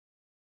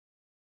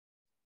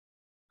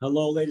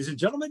Hello, ladies and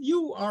gentlemen.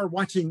 You are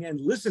watching and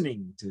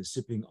listening to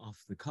Sipping Off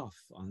the Cuff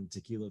on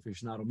Tequila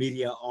Aficionado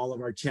Media. All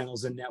of our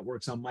channels and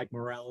networks. I'm Mike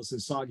Morales in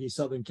soggy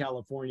Southern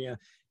California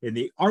in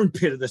the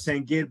armpit of the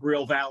San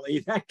Gabriel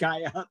Valley. That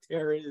guy out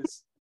there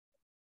is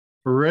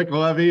Rick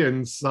Levy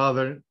in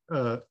southern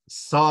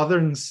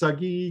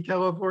Suggy,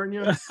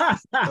 California.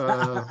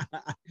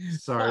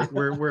 Sorry,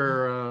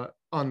 we're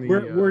on the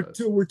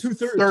we're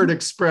third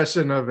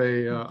expression of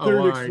a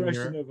line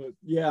expression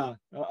here.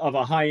 of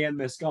a high-end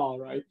mezcal,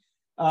 right?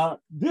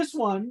 This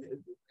one,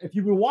 if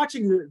you've been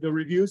watching the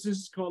reviews, this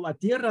is called La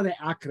Tierra de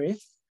Acre,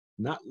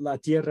 not La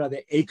Tierra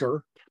de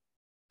Acre,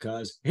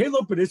 because hey,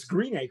 look, but it's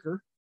Green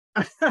Acre.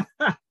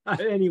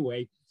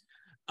 Anyway,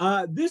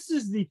 this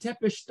is the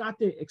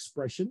Tepeztate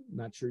expression.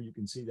 Not sure you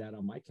can see that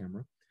on my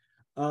camera.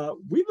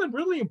 We've been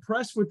really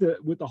impressed with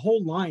the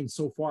whole line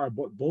so far,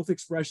 both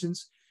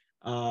expressions.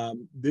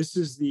 This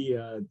is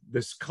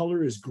this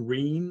color is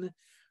green.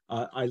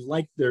 I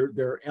like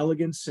their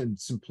elegance and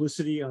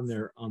simplicity on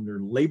their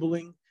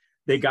labeling.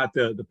 They got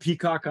the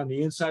peacock on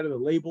the inside of the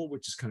label,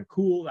 which is kind of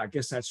cool. I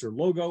guess that's their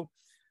logo,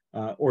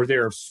 or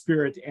their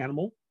spirit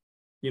animal.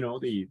 You know,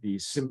 the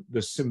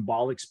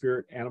symbolic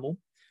spirit animal.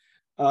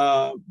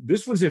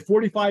 This one's at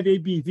 45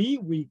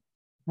 ABV. We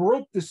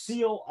broke the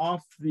seal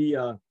off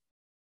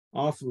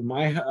of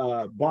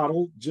my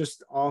bottle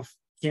just off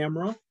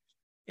camera,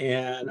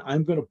 and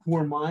I'm going to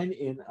pour mine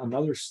in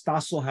another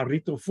Stasso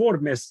Jarrito for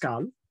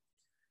Mezcal.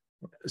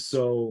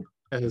 So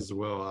as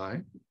will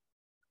I.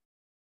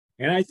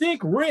 And I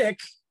think Rick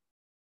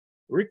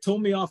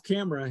told me off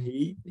camera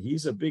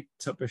he's a big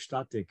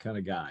Tepeztate kind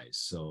of guy.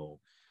 So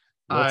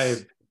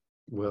I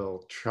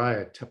will try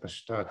a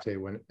Tepeztate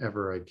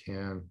whenever I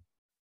can.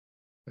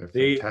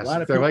 They're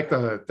fantastic.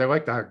 They're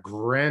like the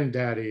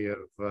granddaddy of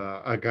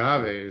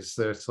agaves.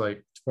 That's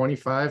like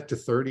 25 to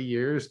 30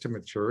 years to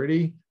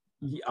maturity.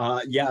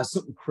 Yeah,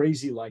 something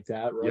crazy like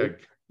that, right?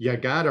 You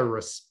gotta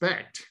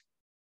respect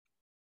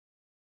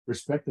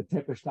the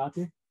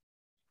Tepeztate.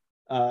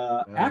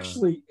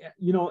 Actually,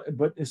 you know,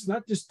 but it's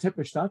not just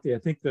Tepeztate. I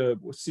think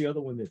what's the other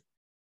one that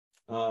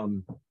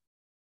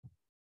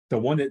the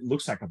one that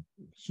looks like a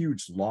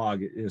huge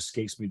log, it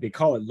escapes me. They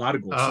call it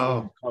largo.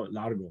 Oh, call it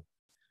largo.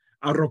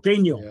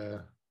 Arroqueño.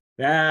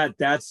 Yeah.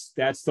 That's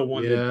the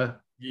one. Yeah.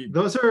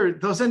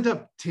 Those end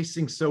up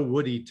tasting so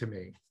woody to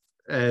me.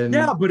 And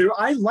yeah, but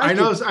I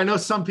know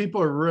some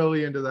people are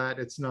really into that.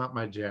 It's not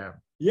my jam.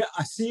 Yeah,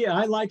 I see.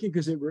 I like it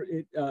because it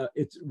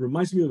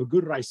reminds me of a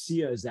good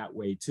raicilla is that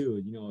way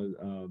too. You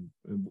know,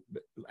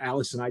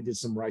 Alice and I did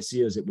some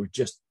raicillas that were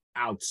just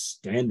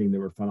outstanding. They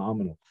were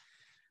phenomenal.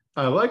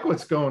 I like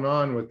what's going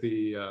on with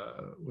the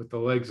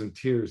legs and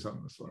tears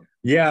on this one.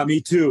 Yeah,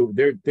 me too.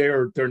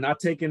 They're not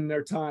taking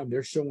their time.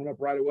 They're showing up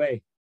right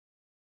away.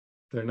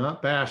 They're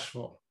not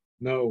bashful.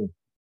 No.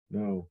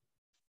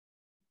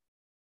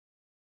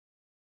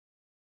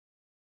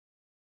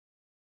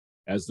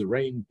 As the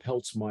rain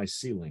pelts my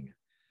ceiling.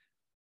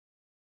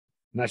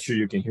 Not sure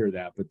you can hear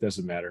that, but it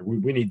doesn't matter.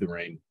 We need the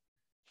rain.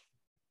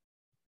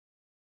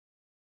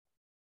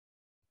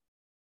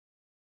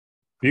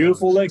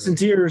 Beautiful legs and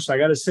tears. I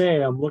got to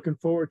say, I'm looking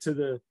forward to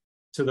the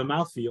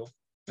mouthfeel.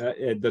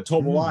 The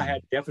Tobola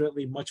had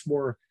definitely much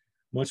more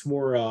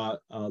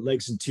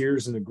legs and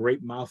tears and a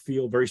great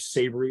mouthfeel, very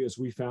savory as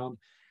we found.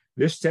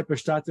 This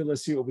Tepeztate,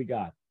 let's see what we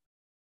got.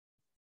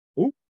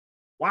 Oh,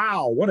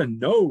 wow, what a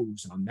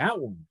nose on that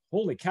one.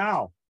 Holy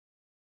cow.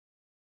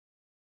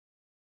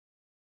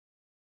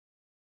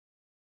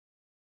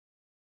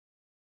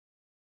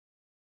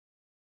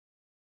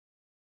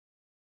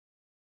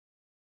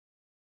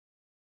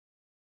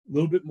 A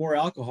little bit more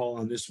alcohol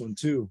on this one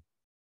too.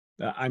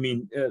 That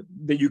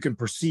you can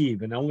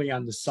perceive, and only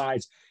on the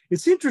sides.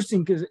 It's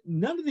interesting because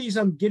none of these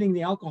I'm getting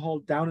the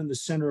alcohol down in the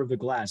center of the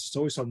glass. It's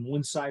always on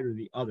one side or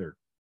the other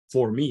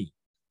for me.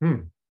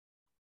 I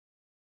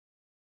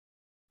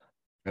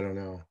don't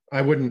know.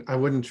 I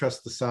wouldn't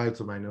trust the sides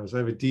of my nose. I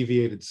have a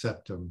deviated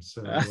septum,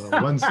 so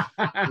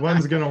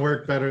one's gonna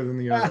work better than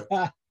the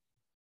other.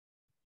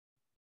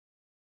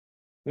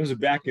 Those are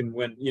back in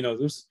when, you know,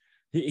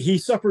 he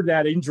suffered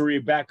that injury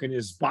back in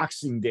his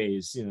boxing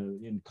days, you know,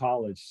 in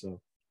college.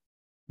 So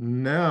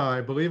no,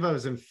 I believe I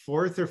was in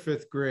 4th or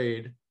 5th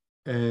grade,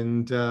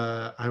 and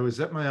I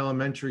was at my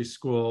elementary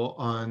school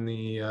on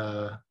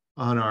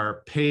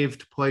our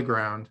paved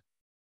playground,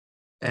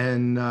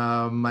 and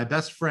my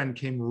best friend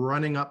came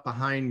running up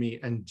behind me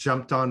and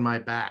jumped on my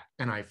back,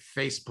 and I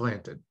face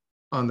planted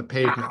on the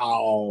pavement.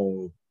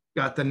 Wow.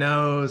 Got the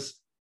nose,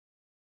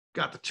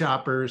 got the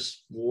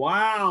choppers.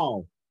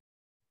 Wow.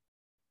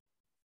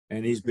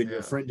 And he's been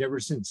your friend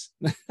ever since.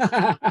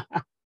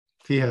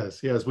 He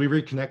has. We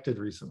reconnected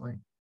recently.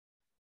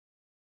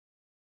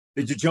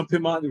 Did you jump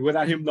him on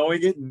without him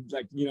knowing it? And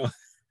like, you know,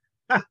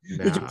 Nah.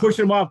 Did you push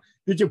him off?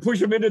 Did you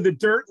push him into the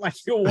dirt like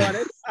you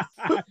wanted?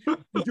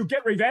 Did you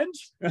get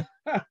revenge?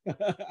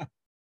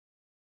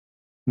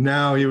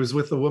 No, he was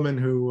with the woman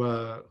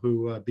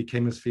who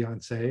became his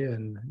fiance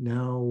and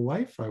now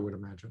wife, I would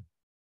imagine.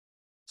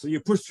 So you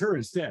pushed her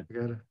instead?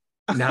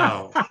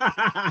 No.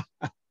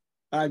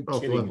 I'm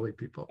Both kidding. lovely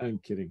people. I'm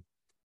kidding.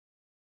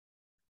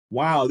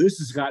 Wow, this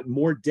has got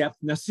more depth.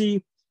 Now,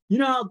 see,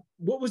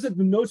 what was it?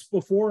 The notes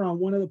before on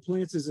one of the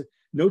plants is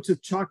notes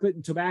of chocolate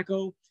and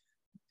tobacco.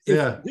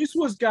 If this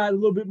was got a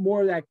little bit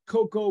more of that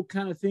cocoa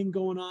kind of thing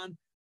going on,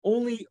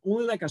 only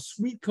like a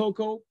sweet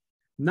cocoa,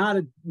 not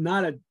a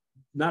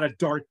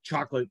dark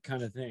chocolate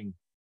kind of thing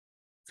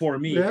for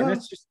me. Yeah. And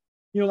that's just,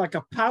 like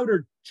a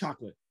powdered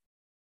chocolate.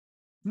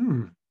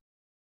 I'll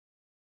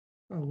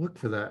look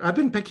for that. I've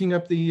been picking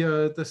up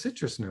the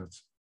citrus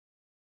notes.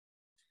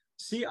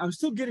 See, I'm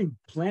still getting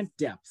plant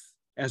depth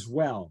as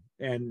well.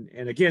 And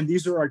again,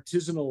 these are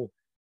artisanal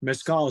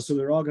mezcals, so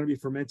they're all going to be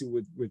fermented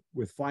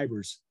with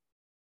fibers.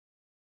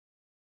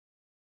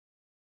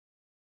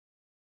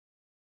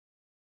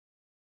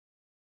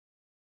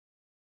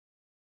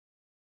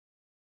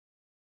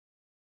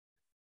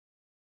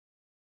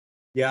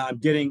 Yeah, I'm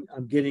getting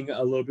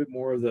a little bit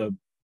more of the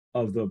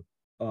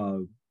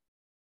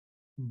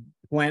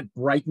plant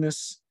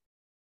brightness,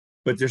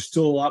 but there's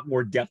still a lot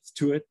more depth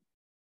to it.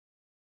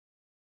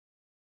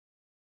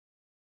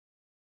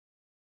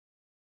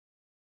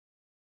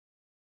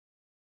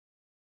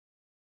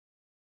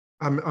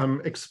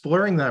 I'm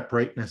exploring that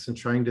brightness and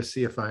trying to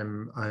see if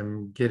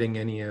I'm getting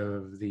any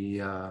of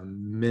the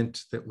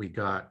mint that we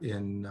got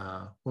in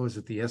what was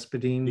it, the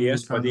espadine? The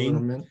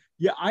espadine.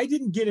 Yeah, I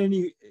didn't get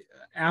any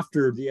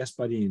after the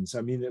espadines.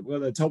 I mean,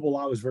 the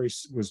tobola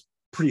was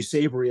pretty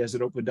savory as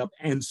it opened up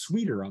and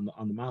sweeter on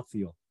the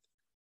mouthfeel.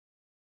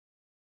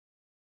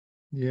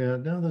 Yeah,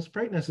 no, this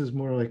brightness is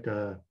more like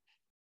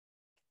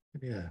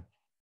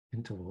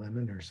into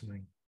lemon or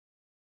something.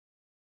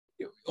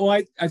 Oh,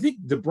 I think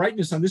the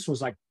brightness on this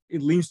was like,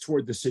 it leans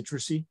toward the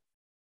citrusy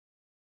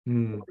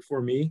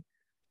for me,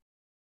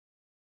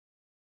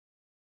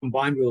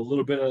 combined with a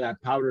little bit of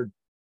that powdered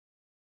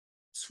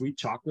sweet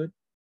chocolate.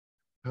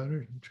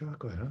 Powdered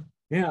chocolate, huh?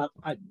 Yeah,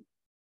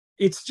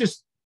 it's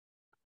just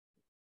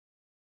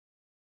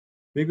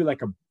maybe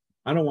like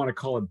I don't want to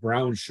call it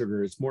brown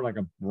sugar. It's more like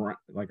a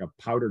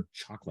powdered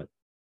chocolate.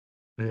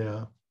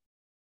 Yeah.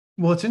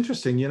 Well, it's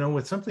interesting,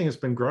 with something that's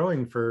been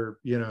growing for,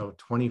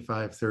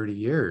 25, 30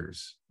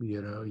 years,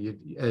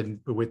 and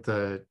with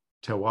the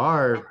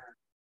terroir,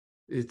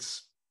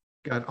 it's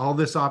got all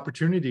this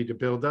opportunity to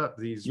build up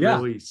these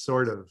really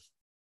sort of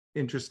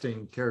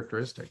interesting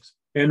characteristics.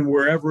 And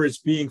wherever it's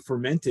being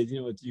fermented,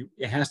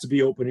 it has to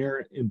be open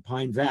air in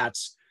pine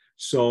vats.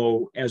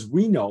 So as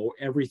we know,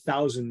 every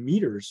 1,000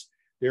 meters,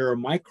 there are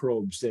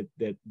microbes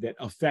that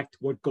affect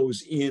what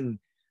goes in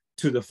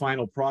to the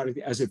final product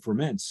as it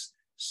ferments.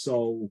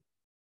 So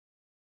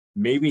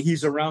maybe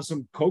he's around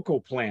some cocoa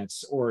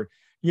plants, or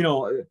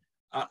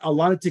a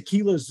lot of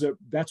tequilas.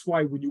 That's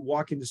why when you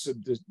walk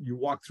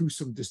through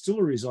some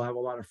distilleries, they'll have a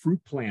lot of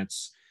fruit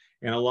plants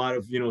and a lot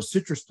of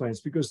citrus plants,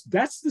 because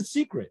that's the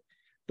secret.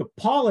 The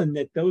pollen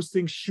that those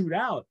things shoot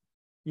out.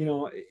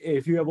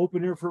 If you have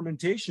open air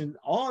fermentation,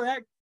 all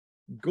that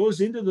goes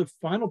into the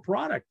final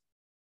product.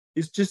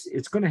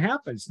 It's going to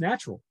happen. It's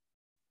natural.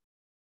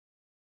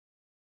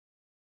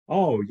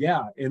 Oh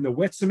yeah, and the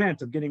wet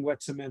cement. I'm getting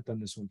wet cement on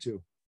this one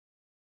too.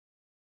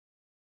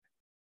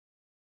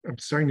 I'm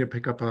starting to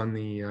pick up on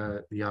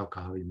the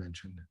alcohol you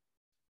mentioned.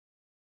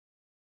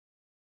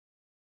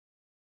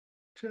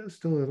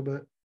 Just a little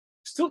bit.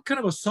 Still kind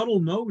of a subtle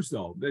nose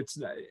though. That's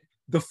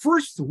the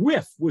first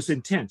whiff was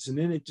intense, and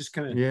then it just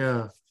kind of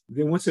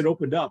Then once it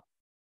opened up,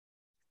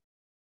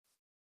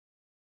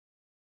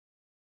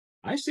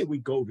 I say we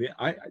go in.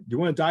 Do you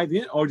want to dive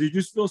in? Or did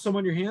you spill some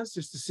on your hands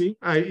just to see?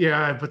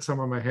 I put some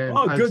on my hand.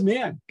 Oh, good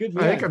man. Good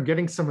man. I think I'm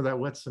getting some of that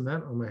wet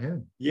cement on my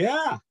hand.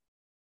 Yeah.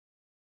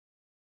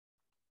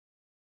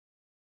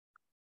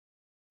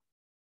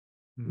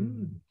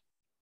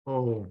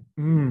 Oh.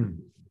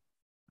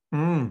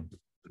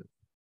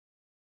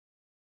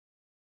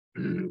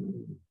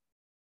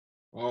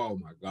 Oh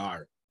my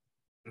God.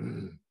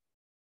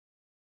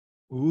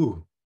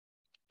 Ooh.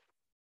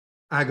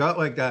 I got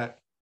like that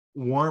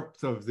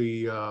warmth of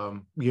the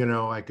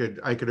I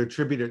could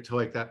attribute it to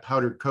like that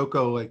powdered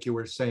cocoa, like you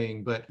were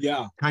saying, but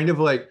kind of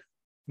like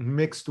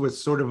mixed with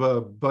sort of a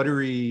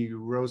buttery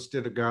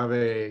roasted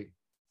agave.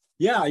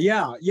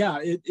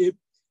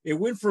 It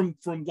went from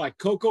like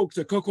cocoa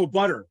to cocoa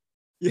butter.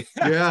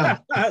 Yeah.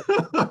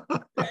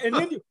 And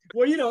then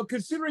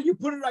considering you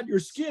put it on your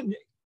skin,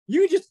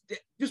 you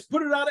just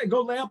put it on and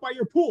go lay out by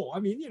your pool. I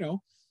mean,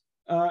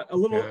 a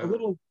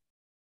little.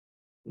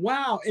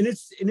 Wow, and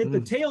it's at the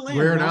tail end.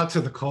 Wear it out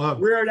to the club.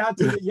 Wear it out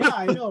to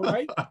I know,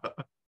 right?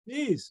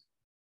 Jeez,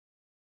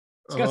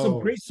 it's got some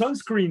great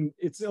sunscreen.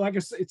 It's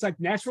like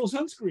natural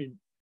sunscreen.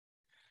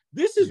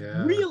 This is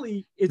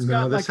really. It's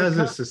got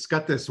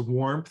this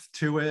warmth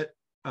to it.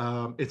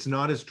 It's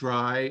not as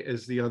dry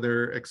as the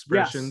other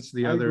expressions,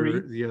 the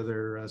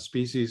other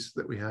species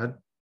that we had.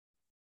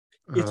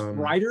 It's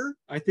brighter.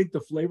 I think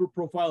the flavor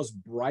profile is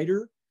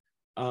brighter.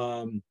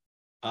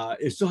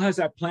 It still has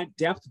that plant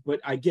depth, but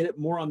I get it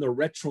more on the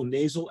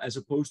retronasal as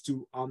opposed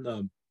to on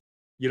the,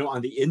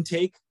 on the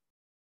intake.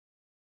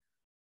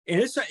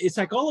 And it's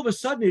like all of a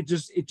sudden it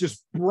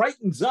just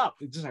brightens up.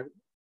 It's just like,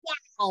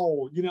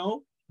 wow,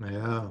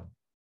 Yeah.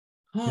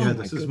 Oh Yeah,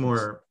 my goodness.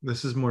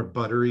 this is more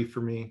buttery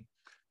for me.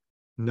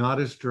 Not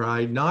as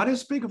dry, not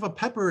as big of a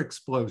pepper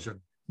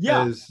explosion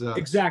Yeah, as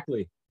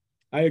exactly.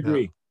 I yeah,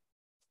 agree.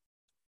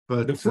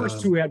 The but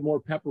first two had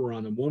more pepper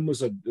on them. One was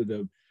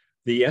the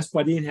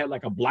espadin had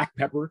like a black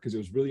pepper because it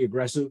was really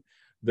aggressive.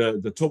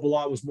 The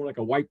tobola was more like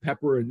a white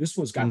pepper, and this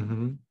one's got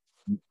mhm,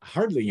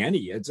 hardly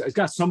any. It's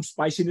got some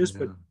spiciness,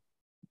 but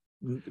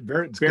yeah.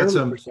 very It's got barely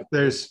some, perceptible.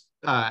 there's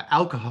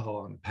alcohol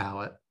on the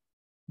palate,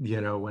 when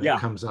it Yeah.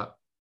 comes up.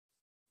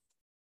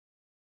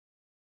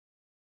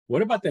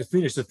 What about that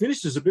finish? The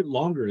finish is a bit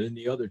longer than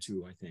the other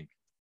two, I think.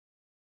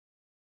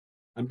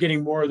 I'm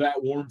getting more of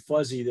that warm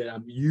fuzzy that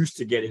I'm used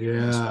to getting in a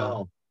Yeah,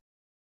 mezcal.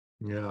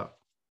 yeah.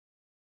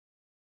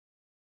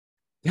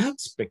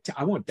 That's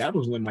spectacular. That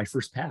was my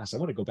first pass. I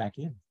want to go back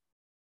in.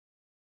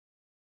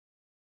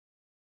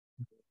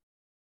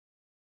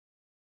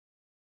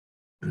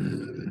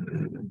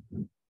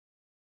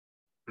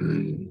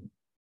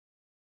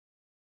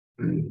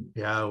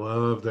 Yeah, I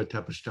love the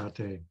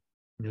Tepeztate.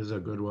 This is a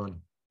good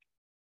one.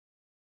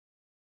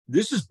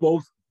 This is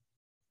both.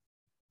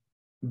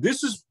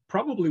 This is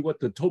probably what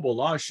the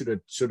Tobola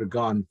should have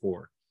gone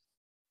for.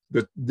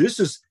 This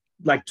is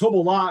like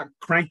Tobola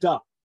cranked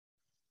up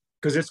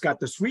because it's got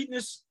the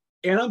sweetness,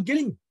 and I'm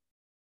getting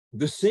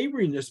the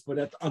savoriness,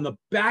 but on the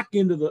back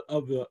end of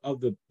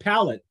the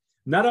palate,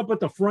 not up at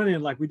the front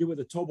end like we do with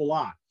the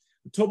Tobola.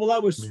 The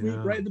Tobola was sweet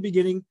Yeah. right at the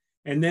beginning,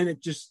 and then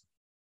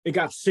it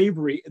got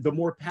savory the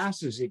more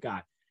passes it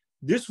got.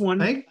 This I one,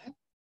 think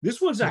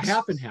this one's a this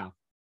half and half.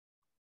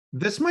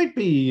 this might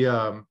be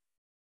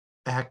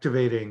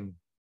activating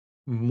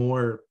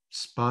more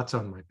spots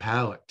on my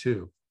palate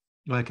too.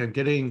 Like I'm Oh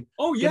getting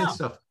yeah.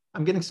 stuff.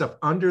 I'm getting stuff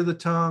under the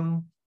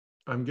tongue.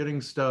 I'm getting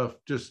stuff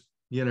just,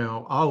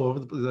 all over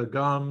the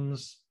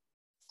gums,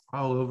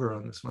 all over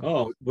on this one.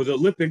 Oh, with a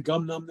lip and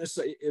gum numbness,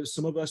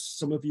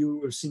 some of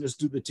you have seen us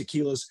do the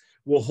tequilas.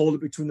 We'll hold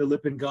it between the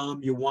lip and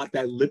gum. You want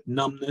that lip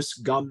numbness,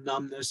 gum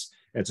numbness.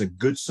 That's a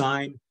good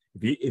sign.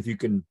 If you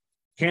can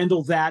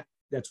handle that,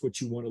 that's what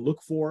you want to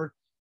look for.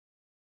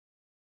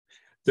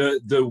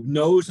 The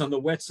nose on the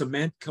wet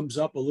cement comes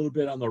up a little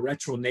bit on the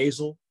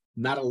retronasal,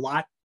 not a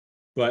lot,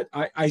 but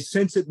I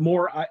sense it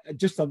more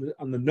just on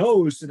the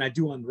nose than I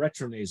do on the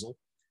retronasal.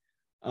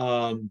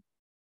 Um,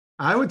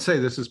 I would say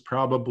this is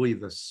probably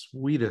the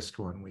sweetest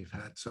one we've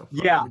had so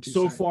far. yeah, Would you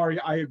so say? far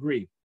I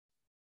agree.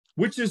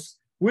 Which is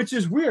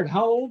weird.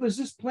 How old is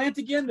this plant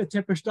again? The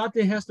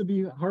Tepeztate has to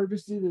be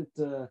harvested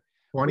at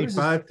what is this?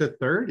 25 to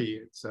 30,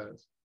 it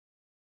says.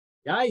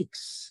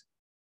 Yikes!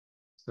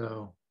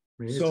 So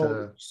maybe it's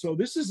So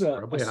this is a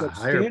probably a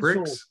higher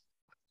substantial. bricks.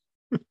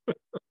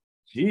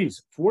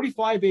 Geez,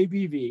 45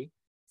 ABV.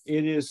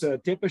 It is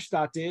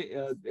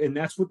Tepeztate, and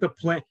that's what the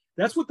plant.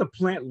 That's what the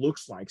plant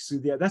looks like. So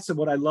yeah, that's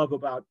what I love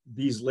about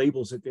these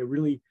labels. That they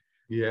really,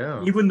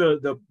 Yeah. even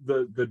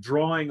the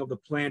drawing of the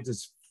plant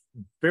is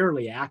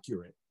fairly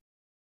accurate,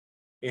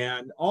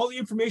 and all the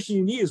information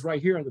you need is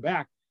right here on the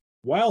back.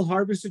 Wild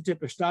harvested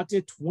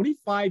Tepeztate,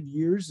 25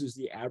 years is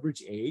the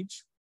average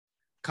age.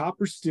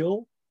 Copper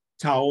still,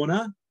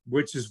 Taona,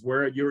 which is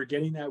where you were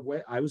getting that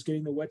wet. I was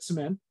getting the wet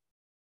cement.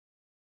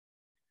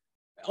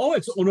 Oh,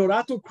 it's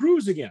Honorato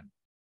Cruz again.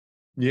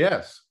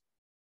 Yes.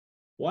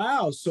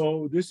 Wow.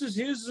 So this is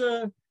his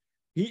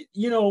he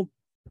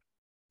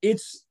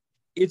it's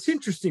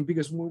interesting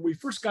because when we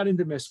first got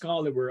into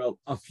mezcal, there were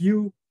a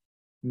few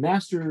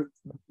maestro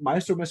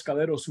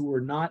mezcaleros who were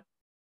not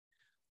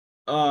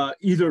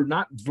either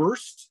not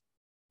versed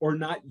or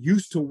not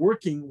used to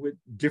working with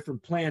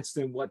different plants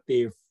than what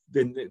they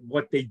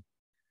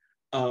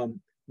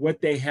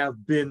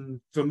have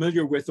been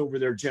familiar with over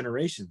their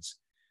generations.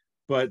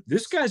 But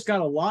this guy's got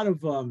a lot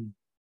of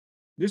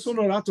this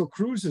Honorato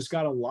Cruz has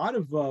got a lot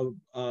of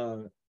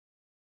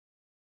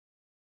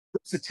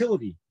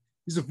versatility.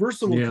 He's a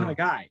versatile kind Yeah. of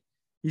guy.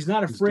 He's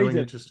not He's afraid doing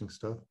to. interesting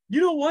stuff.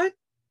 You know what?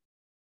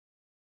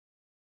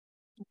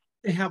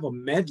 They have a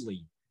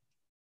medley,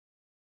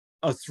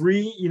 a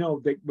three.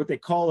 What they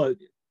call a.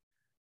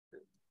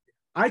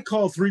 I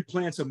call three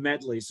plants a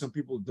medley. Some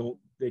people don't.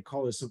 They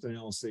call it something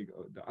else. An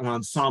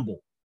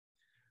ensemble.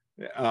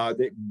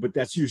 But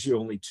that's usually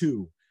only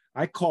two.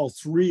 I call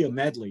three a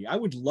medley. I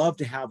would love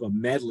to have a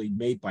medley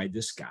made by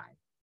this guy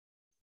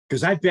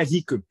because I bet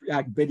he could.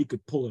 I bet he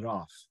could pull it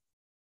off.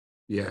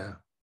 Yeah.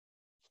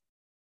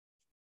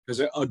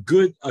 Because a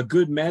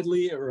good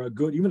medley or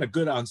even a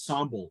good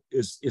ensemble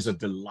is a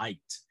delight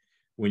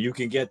when you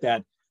can get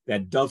that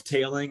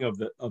dovetailing of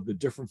the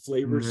different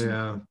flavors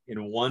Yeah.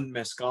 in one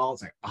mezcal.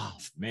 It's like, oh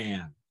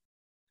man,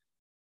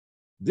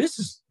 this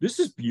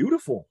is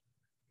beautiful.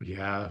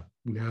 Yeah.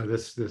 No,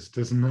 this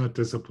does not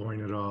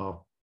disappoint at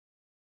all.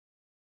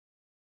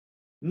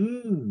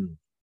 Mm.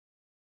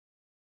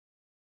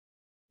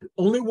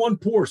 Only one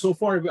pour so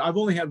far. I've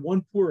only had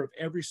one pour of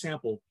every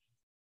sample,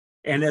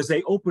 and as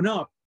they open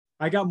up,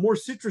 I got more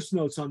citrus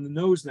notes on the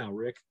nose now,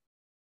 Rick.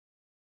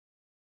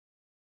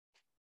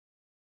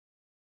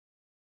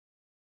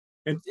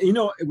 And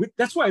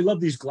that's why I love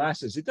these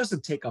glasses. It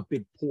doesn't take a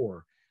big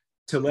pour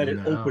to let it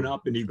open No,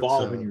 up and it's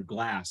evolve in a your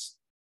glass.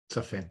 it's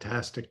a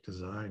fantastic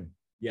design.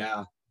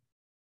 Yeah.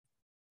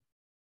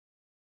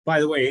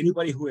 By the way,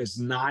 anybody who has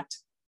not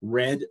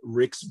read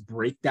Rick's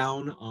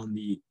breakdown on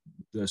the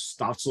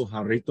Stazzo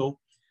Jarrito,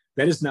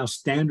 that is now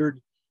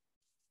standard.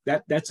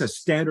 That's a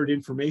standard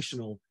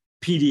informational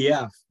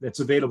PDF that's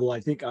available, I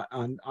think,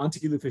 on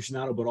Tequila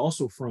Aficionado, but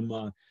also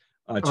from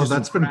Oh, Chisholm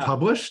that's been Craft.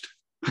 published?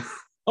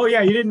 Oh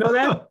yeah, you didn't know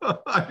that?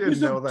 I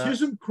didn't know that.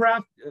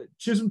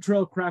 Chisholm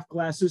Trail Craft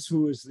Glasses,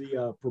 who is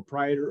the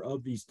proprietor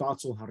of the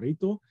Stazzo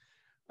Jarrito,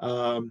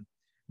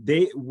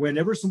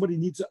 whenever somebody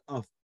needs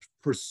a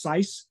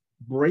precise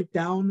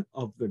breakdown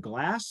of the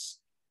glass,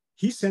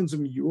 he sends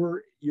them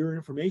your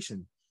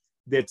information.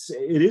 It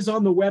is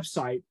on the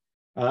website.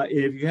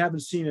 If you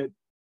haven't seen it,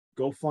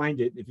 go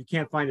find it. If you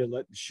can't find it,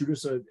 shoot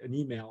us an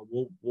email.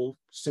 We'll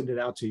send it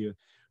out to you.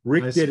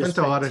 Rick did a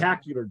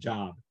spectacular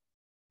job.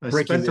 I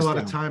spent a lot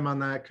of time on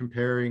that,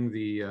 comparing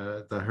the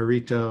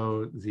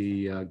Jarrito,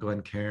 the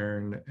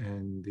Glencairn,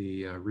 and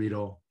the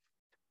Riedel,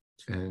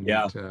 and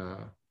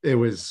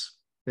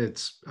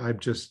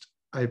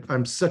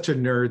I'm such a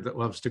nerd that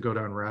loves to go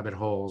down rabbit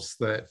holes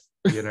that,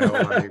 you know,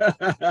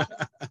 I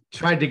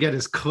tried to get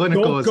as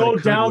clinical as I could. Don't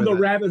go down the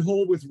rabbit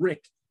hole with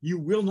Rick. You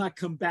will not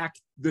come back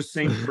the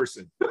same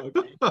person.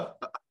 Okay.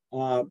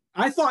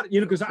 I thought,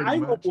 you know, because I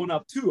wrote one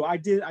up too. I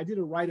did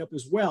a write up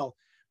as well,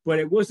 but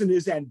it wasn't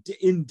as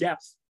in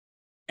depth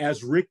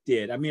as Rick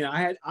did. I mean,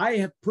 I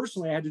had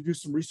personally had to do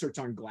some research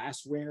on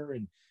glassware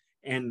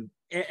and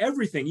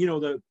everything. You know,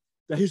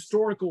 the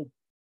historical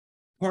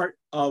part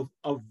of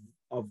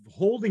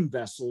holding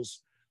vessels,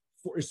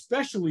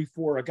 especially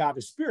for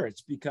agave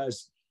spirits,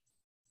 because,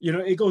 you know,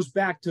 it goes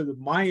back to the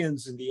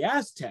Mayans and the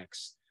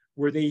Aztecs,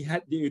 where they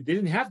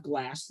didn't have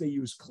glass, they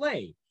used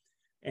clay.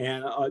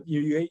 And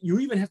you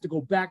even have to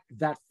go back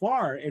that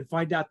far and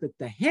find out that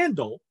the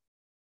handle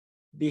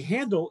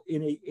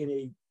in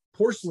a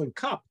porcelain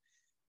cup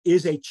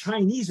is a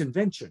Chinese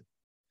invention.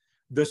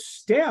 The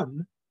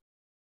stem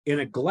in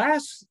a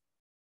glass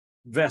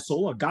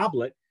vessel, a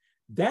goblet,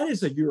 that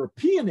is a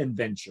European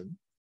invention.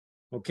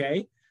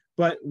 Okay,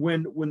 but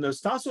when the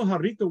Stazzo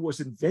Jarrito was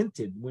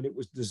invented, when it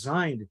was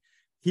designed,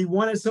 he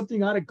wanted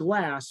something out of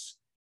glass,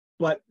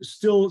 but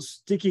still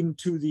sticking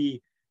to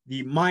the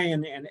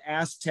Mayan and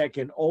Aztec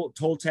and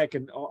Toltec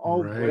and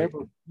all right, whatever,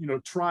 you know,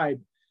 tribe,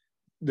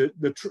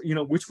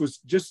 which was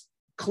just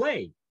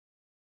clay,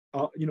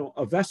 you know,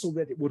 a vessel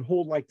that it would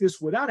hold like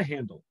this without a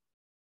handle.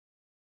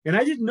 And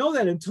I didn't know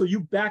that until you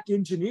back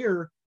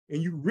engineer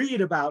and you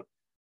read about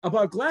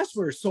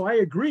glassware. So I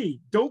agree.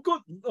 Don't go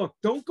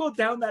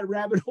down that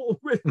rabbit hole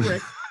with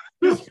Rick.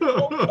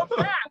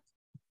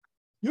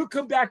 You'll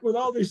come back with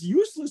all this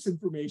useless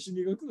information.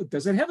 You go,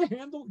 does it have a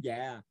handle?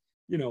 Yeah,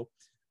 you know,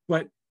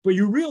 but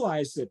you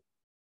realize that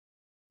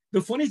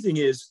the funny thing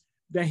is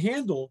the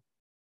handle,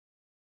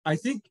 I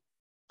think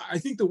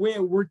the way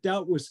it worked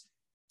out was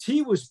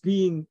tea was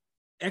being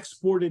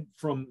exported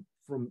from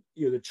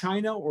either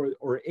China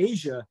or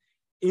Asia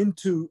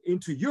into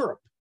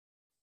Europe.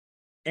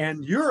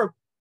 And Europe,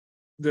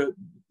 the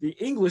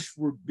English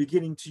were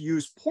beginning to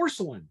use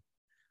porcelain.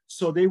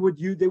 So they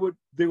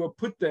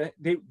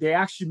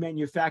actually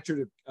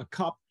manufactured a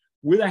cup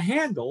with a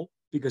handle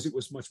because it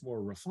was much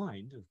more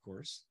refined, of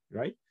course,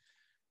 right?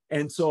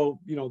 And so,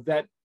 you know,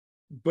 that,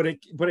 but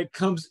it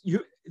comes,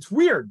 it's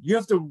weird. You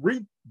have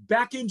to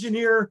back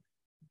engineer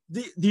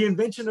the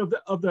invention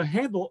of the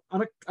handle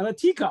on a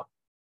teacup.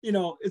 You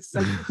know, it's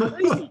like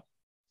crazy.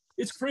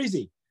 It's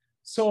crazy.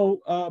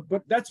 So,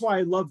 but that's why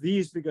I love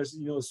these, because,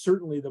 you know,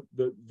 certainly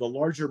the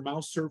larger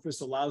mouth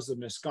surface allows the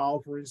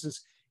mezcal, for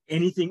instance,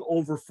 anything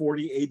over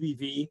 40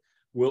 ABV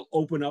will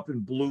open up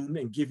and bloom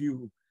and give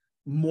you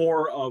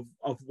more of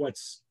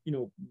what's, you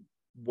know,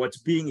 what's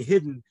being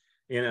hidden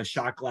in a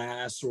shot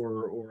glass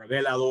or a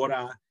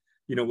veladora,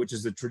 you know, which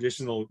is the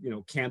traditional, you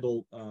know,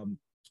 candle,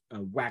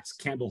 wax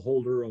candle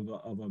holder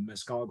of a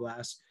mezcal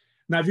glass.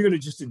 Now, if you're going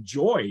to just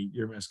enjoy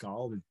your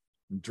mezcal,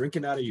 drink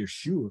it out of your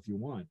shoe if you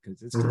want,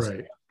 because it's just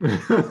right.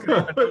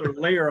 another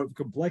layer of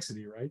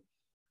complexity, right?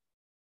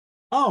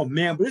 Oh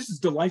man, but this is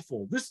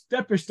delightful. This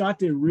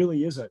Tepeztate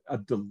really is a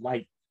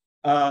delight.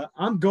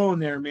 I'm going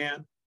there,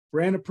 man.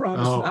 Brand of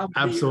Promise. Oh,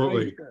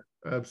 absolutely,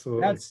 right,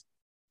 absolutely.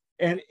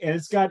 And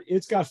it's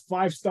got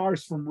 5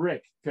 stars from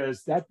Rick,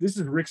 because this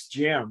is Rick's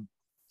jam.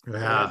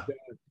 Yeah.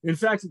 And, in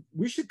fact,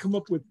 we should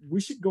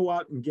go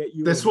out and get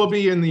you. This will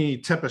be in the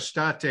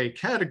Tepeztate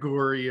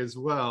category as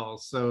well.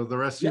 So the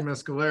rest of you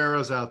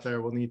mezcaleros out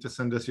there will need to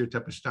send us your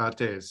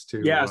Tepeztates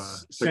to.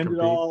 Yes, send it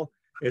all.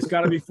 It's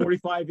got to be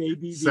 45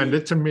 ABV. Send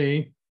it to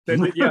me.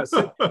 Send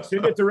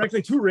it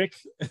directly to Rick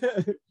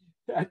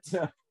at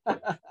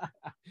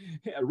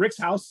Rick's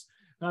house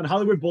on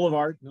Hollywood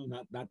Boulevard. No,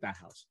 not that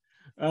house.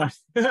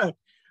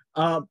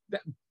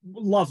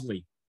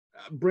 Lovely.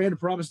 Brand of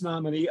Promise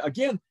nominee.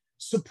 Again,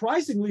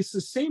 surprisingly, it's the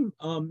same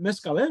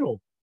mezcalero,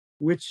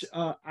 which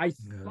I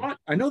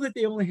know that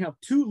they only have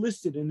 2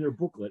 listed in their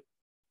booklet,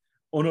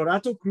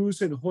 Honorato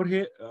Cruz and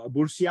Jorge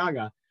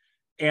Burciaga.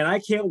 And I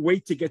can't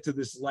wait to get to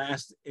this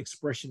last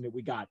expression that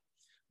we got,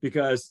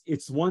 because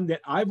it's one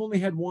that I've only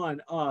had one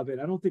of,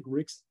 and I don't think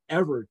Rick's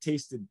ever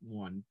tasted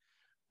one.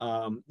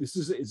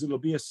 It'll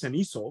be a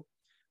cenizo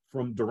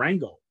from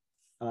Durango,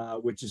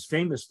 which is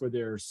famous for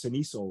their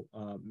cenizo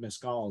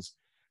mezcals.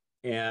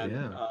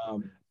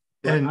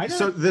 And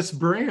so this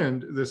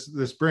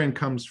brand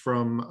comes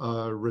from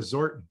a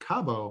resort in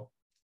Cabo.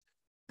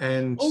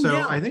 And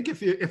I think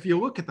if you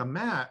look at the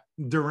map,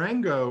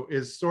 Durango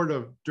is sort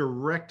of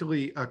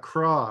directly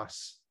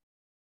across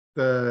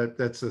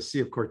that's the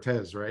Sea of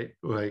Cortez, right?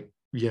 Like,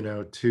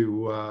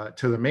 to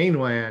the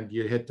mainland,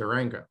 you hit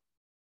Durango.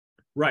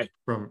 Right.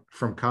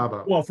 From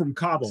Cabo. Well, from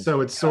Cabo.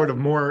 So it's sort of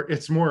more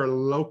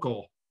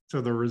local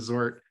to the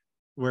resort,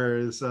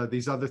 whereas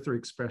these other three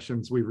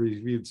expressions we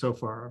reviewed so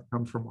far have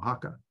come from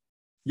Oaxaca.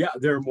 Yeah,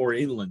 they're more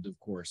inland, of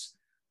course.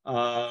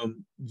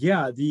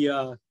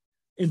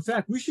 In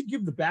fact, we should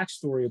give the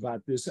backstory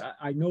about this.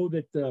 I know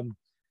that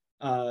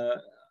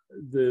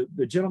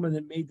the gentleman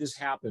that made this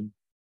happen.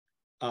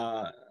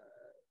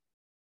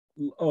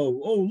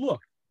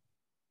 Look,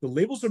 the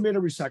labels are made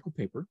of recycled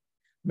paper.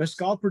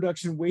 Mezcal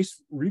production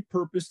waste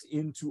repurposed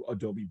into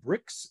adobe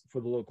bricks for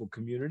the local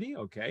community.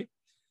 Okay.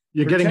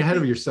 You're getting ahead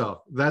of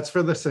yourself. That's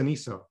for the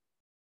cenizo.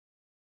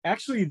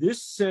 Actually,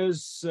 this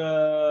says,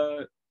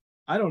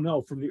 I don't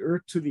know, from the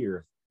earth to the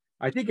earth.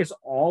 I think it's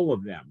all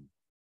of them,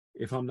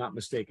 if I'm not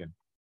mistaken.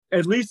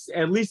 At least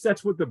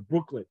that's what the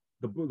booklet,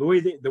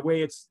 the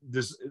way it's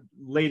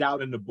laid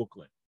out in the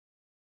booklet.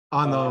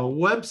 On the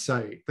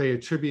website, they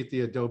attribute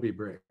the adobe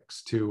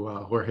bricks to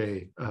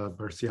Jorge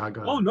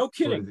Burciaga. Oh, no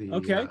kidding.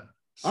 Okay.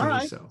 All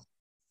right.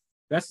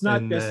 That's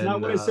not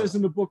what it says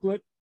in the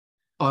booklet.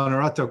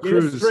 Honorato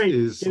Cruz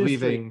is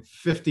leaving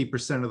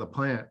 50% of the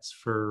plants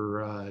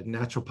for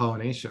natural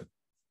pollination.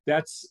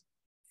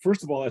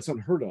 First of all, that's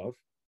unheard of.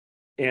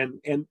 And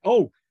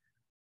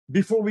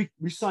before we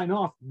sign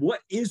off,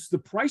 what is the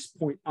price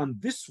point on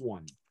this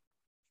one?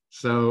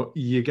 So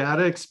you got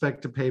to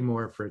expect to pay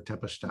more for a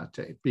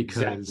Tepeztate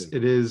because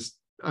it is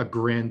a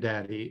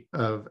granddaddy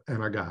of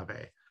an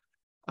agave.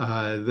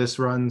 This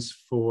runs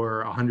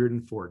for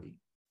 $140.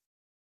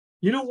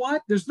 You know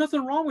what? There's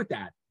nothing wrong with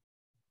that.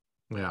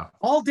 Yeah,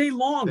 all day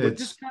long. But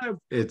this kind of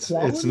it's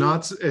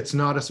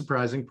not a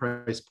surprising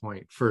price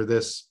point for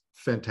this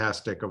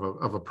fantastic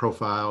of a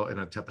profile in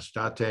a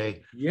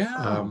Tepeztate.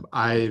 Yeah,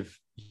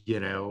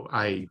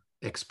 I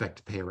expect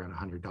to pay around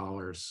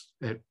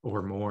 $100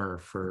 or more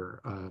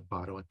for a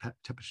bottle of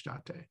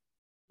Tepeztate.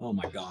 Oh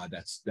my God,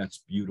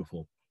 that's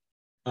beautiful.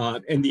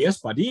 And the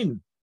Espadin,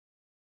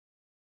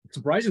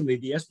 surprisingly,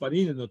 the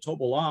Espadin and the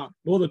Tobola.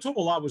 Well, the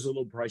Tobola was a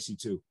little pricey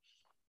too,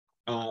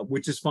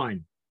 which is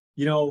fine.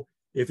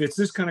 If it's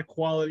this kind of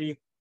quality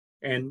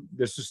and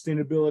the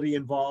sustainability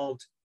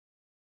involved,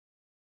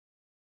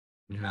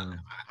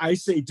 I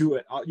say do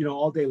it.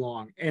 All day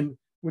long. And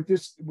with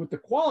the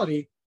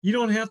quality, you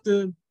don't have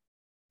to.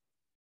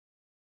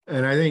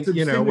 And I think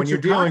when you're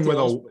dealing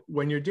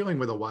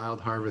with a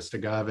wild harvest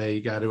agave,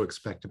 you got to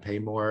expect to pay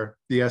more.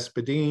 The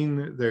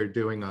Espadin, they're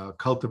doing a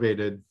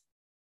cultivated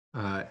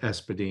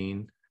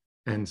Espadin,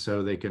 and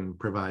so they can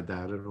provide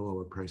that at a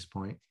lower price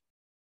point.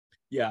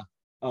 Yeah,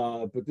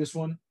 but this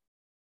one,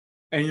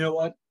 and you know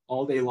what?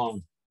 All day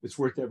long, it's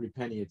worth every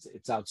penny.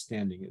 It's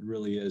outstanding. It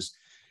really is.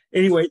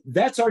 Anyway,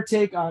 that's our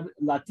take on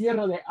La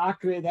Tierra de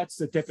Acre. That's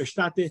the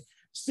Tepeztate.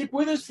 Stick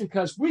with us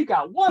because we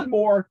got one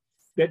more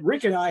that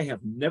Rick and I have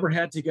never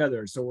had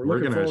together. So we're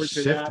looking forward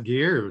to that. Shift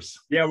gears.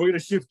 Yeah, we're going to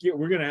shift gears.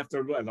 We're going to have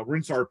to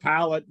rinse our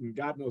palate and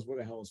God knows what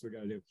the hell else we're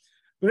going to do.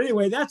 But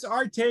anyway, that's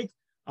our take.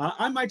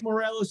 I'm Mike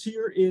Morales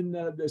here in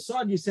the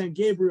soggy San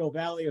Gabriel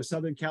Valley of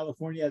Southern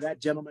California.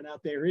 That gentleman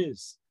out there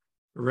is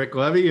Rick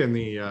Levy in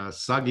the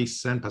soggy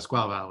San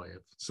Pasqual Valley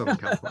of Southern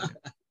California.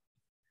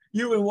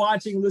 You've been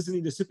watching and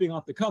listening to Sipping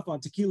Off the Cuff on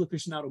Tequila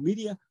Aficionado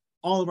Media.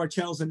 All of our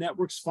channels and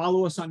networks.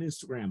 Follow us on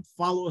Instagram.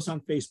 Follow us on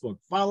Facebook.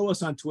 Follow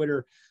us on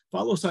Twitter.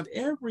 Follow us on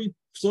every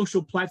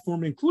social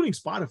platform, including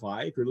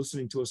Spotify, if you're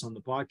listening to us on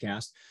the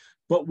podcast.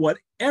 But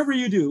whatever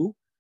you do,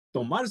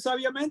 tomar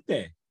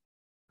sabiamente.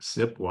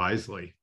 Sip wisely.